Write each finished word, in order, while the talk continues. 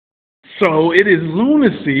So it is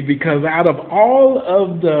lunacy because out of all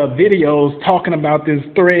of the videos talking about this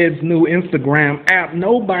Threads new Instagram app,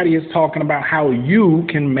 nobody is talking about how you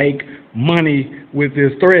can make money with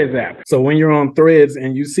this Threads app. So when you're on Threads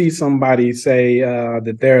and you see somebody say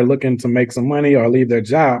that they're looking to make some money or leave their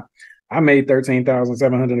job, I made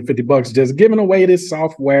 $13,750 just giving away this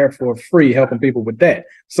software for free, helping people with that.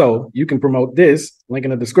 So you can promote this, link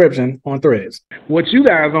in the description, on Threads. What you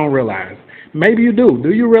guys don't realize, maybe you do.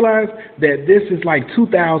 Do you realize that this is like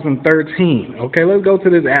 2013? Okay, let's go to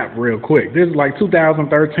this app real quick. This is like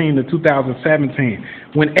 2013 to 2017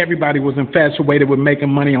 when everybody was infatuated with making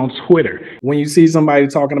money on Twitter. When you see somebody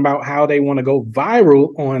talking about how they want to go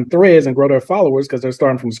viral on Threads and grow their followers because they're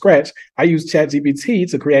starting from scratch, I use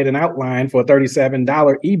ChatGPT to create an outline for a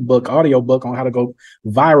 $37 ebook, audiobook on how to go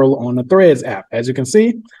viral on the Threads app. As you can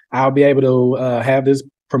see, I'll be able to have this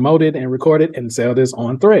promoted and recorded and sell this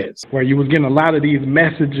on Threads. Where you was getting a lot of these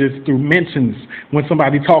messages through mentions when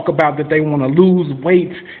somebody talk about that they want to lose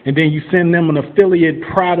weight, and then you send them an affiliate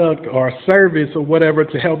product or service or whatever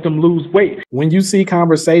to help them lose weight. When you see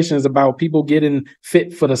conversations about people getting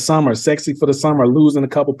fit for the summer, sexy for the summer, losing a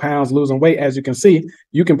couple pounds, losing weight, as you can see,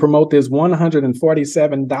 you can promote this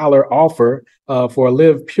 $147 offer for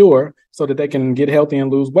Live Pure so that they can get healthy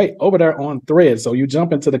and lose weight over there on Threads. So you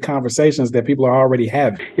jump into the conversations that people are already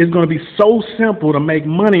having. It's going to be so simple to make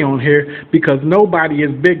money on here because nobody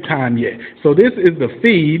is big time yet. So this is the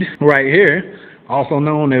feed right here, also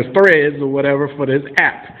known as Threads or whatever, for this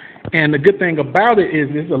app. And the good thing about it is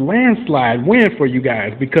it's a landslide win for you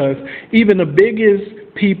guys because even the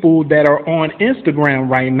biggest people that are on Instagram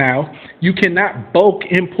right now, you cannot bulk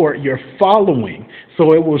import your following.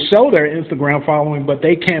 So it will show their Instagram following, but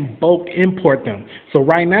they can't bulk import them. So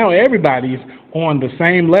right now, everybody's on the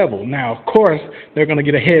same level. Now, of course, they're going to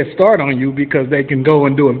get a head start on you because they can go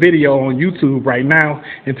and do a video on YouTube right now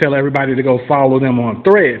and tell everybody to go follow them on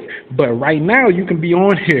Threads. But right now, you can be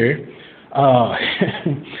on here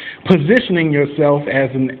positioning yourself as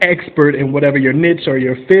an expert in whatever your niche or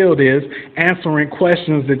your field is, answering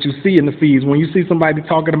questions that you see in the feeds. When you see somebody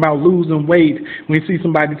talking about losing weight, when you see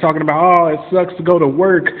somebody talking about, oh, it sucks to go to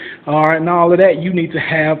work, and all of that, you need to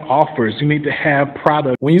have offers. You need to have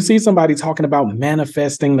products. When you see somebody talking about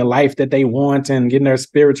manifesting the life that they want and getting their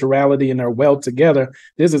spirituality and their wealth together,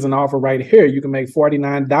 this is an offer right here. You can make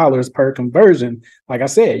 $49 per conversion. Like I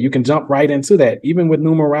said, you can jump right into that. Even with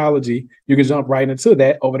numerology, you can jump right into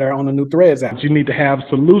that over there on the new Threads app. You need to have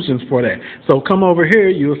solutions for that. So come over here.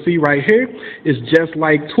 You'll see right here. It's just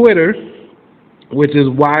like Twitter, which is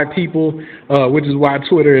why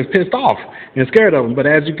Twitter is pissed off and scared of them. But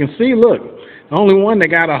as you can see, look, the only one that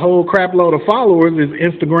got a whole crap load of followers is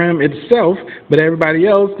Instagram itself, but everybody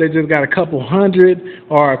else, they just got a couple hundred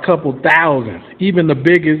or a couple thousand. Even the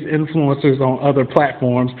biggest influencers on other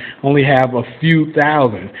platforms only have a few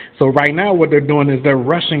thousand. So right now what they're doing is they're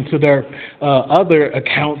rushing to their other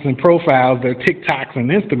accounts and profiles, their TikToks and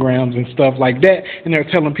Instagrams and stuff like that, and they're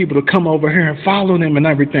telling people to come over here and follow them and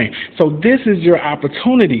everything. So this is your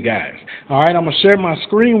opportunity, guys. All right, I'm going to share my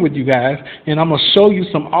screen with you guys, and I'm going to show you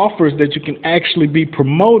some offers that you can actually be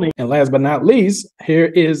promoting. And last but not least, here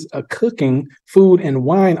is a cooking, food, and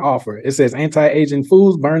wine offer. It says anti-aging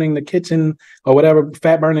foods, burning the kitchen or whatever,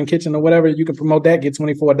 fat burning kitchen or whatever. You can promote that, get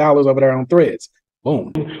 $24 over there on Threads.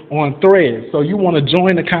 Boom. On Threads. So you want to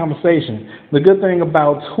join the conversation. The good thing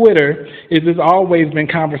about Twitter is there's always been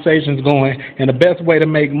conversations going, and the best way to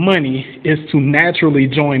make money is to naturally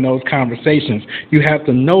join those conversations. You have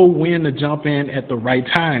to know when to jump in at the right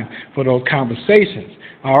time for those conversations.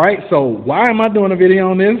 All right, so why am I doing a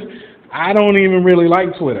video on this? I don't even really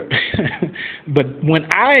like Twitter. But when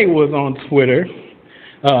I was on Twitter,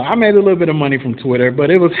 I made a little bit of money from Twitter,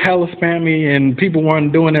 but it was hella spammy and people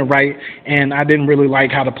weren't doing it right, and I didn't really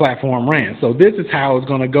like how the platform ran. So this is how it's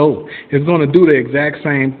going to go. It's going to do the exact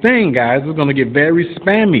same thing, guys. It's going to get very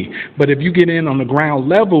spammy. But if you get in on the ground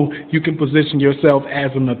level, you can position yourself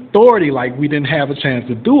as an authority like we didn't have a chance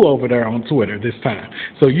to do over there on Twitter this time.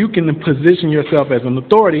 So you can position yourself as an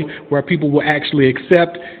authority where people will actually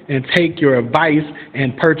accept and take your advice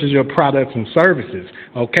and purchase your products and services.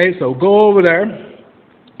 Okay, so go over there.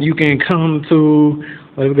 You can come to,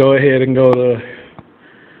 let's go ahead and go to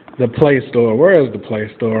the Play Store. Where is the Play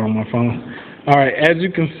Store on my phone? All right, as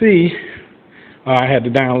you can see, I had to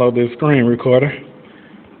download this screen recorder.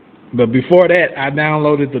 But before that, I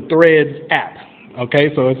downloaded the Threads app. Okay,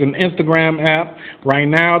 so it's an Instagram app. Right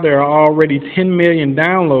now, there are already 10 million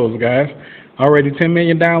downloads, guys. Already 10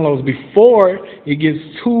 million downloads. Before it gets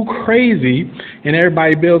too crazy and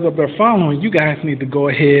everybody builds up their following, you guys need to go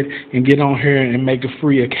ahead and get on here and make a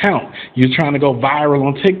free account. You're trying to go viral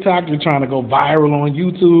on TikTok. You're trying to go viral on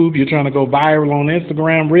YouTube. You're trying to go viral on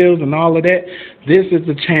Instagram Reels and all of that. This is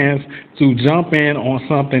the chance to jump in on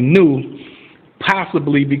something new,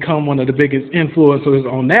 possibly become one of the biggest influencers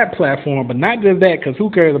on that platform. But not just that, because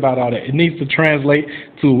who cares about all that? It needs to translate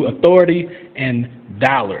to authority and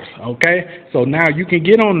dollars, okay? So now you can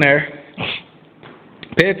get on there,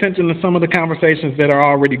 pay attention to some of the conversations that are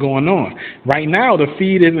already going on. Right now, the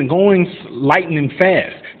feed isn't going lightning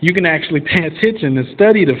fast. You can actually pay attention and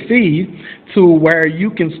study the feed to where you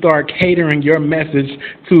can start catering your message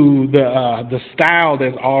to the style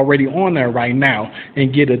that's already on there right now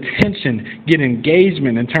and get attention, get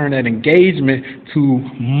engagement, and turn that engagement to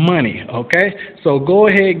money, okay? So go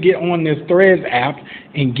ahead, get on this Threads app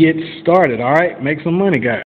and get started, all right? Make some money, guys.